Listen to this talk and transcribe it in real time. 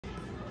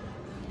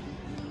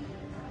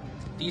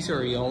These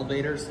are the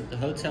elevators at the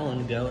Hotel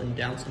Indigo in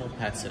downtown El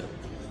Paso.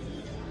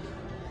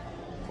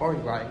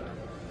 Forward right.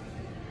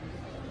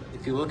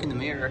 If you look in the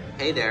mirror,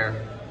 hey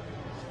there.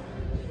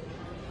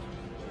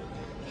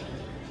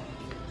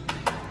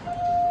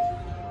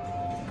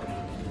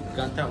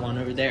 Got that one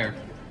over there.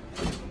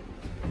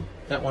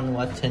 That one on the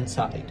left-hand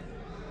side.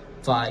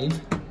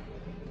 5.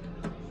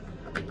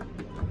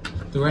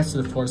 The rest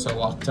of the floors are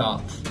locked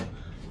off.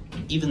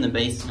 Even the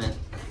basement,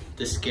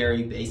 the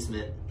scary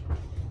basement.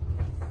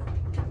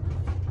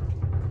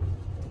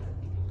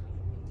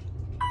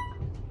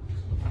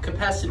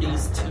 Capacity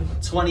is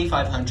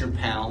 2,500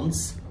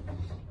 pounds.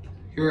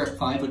 Here at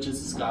 5, which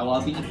is the sky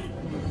lobby.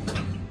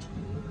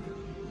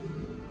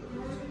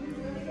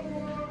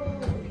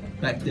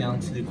 Back down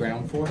to the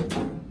ground floor.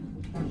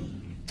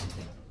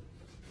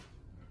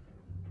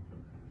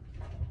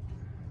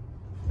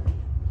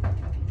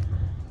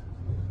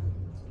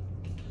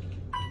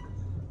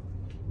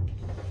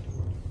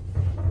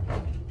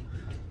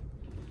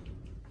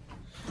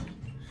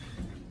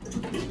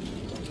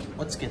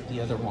 Let's get the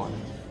other one.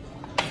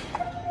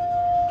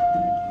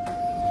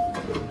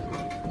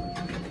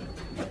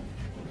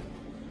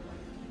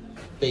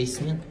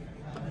 Basement.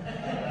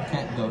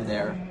 Can't go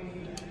there.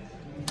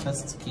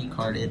 That's its key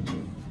carded.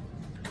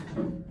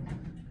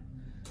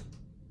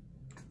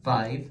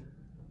 5.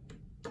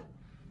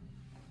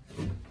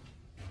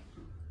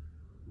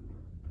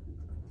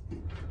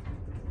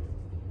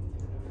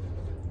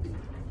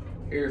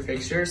 Here are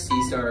fixtures.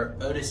 These are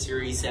Otis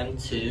Series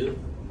M2.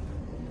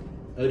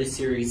 Otis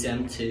Series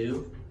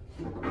M2.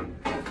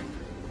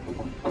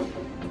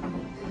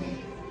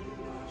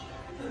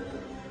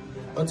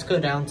 Let's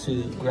go down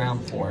to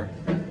ground floor.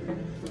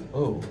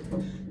 Oh,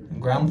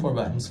 ground floor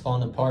button's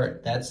falling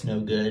apart. That's no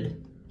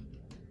good.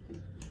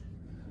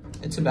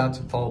 It's about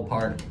to fall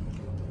apart.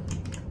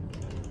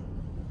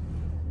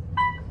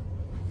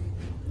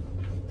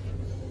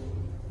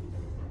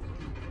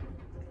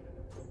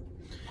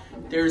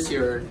 There's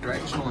your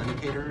directional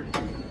indicator,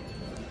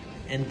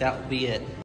 and that will be it.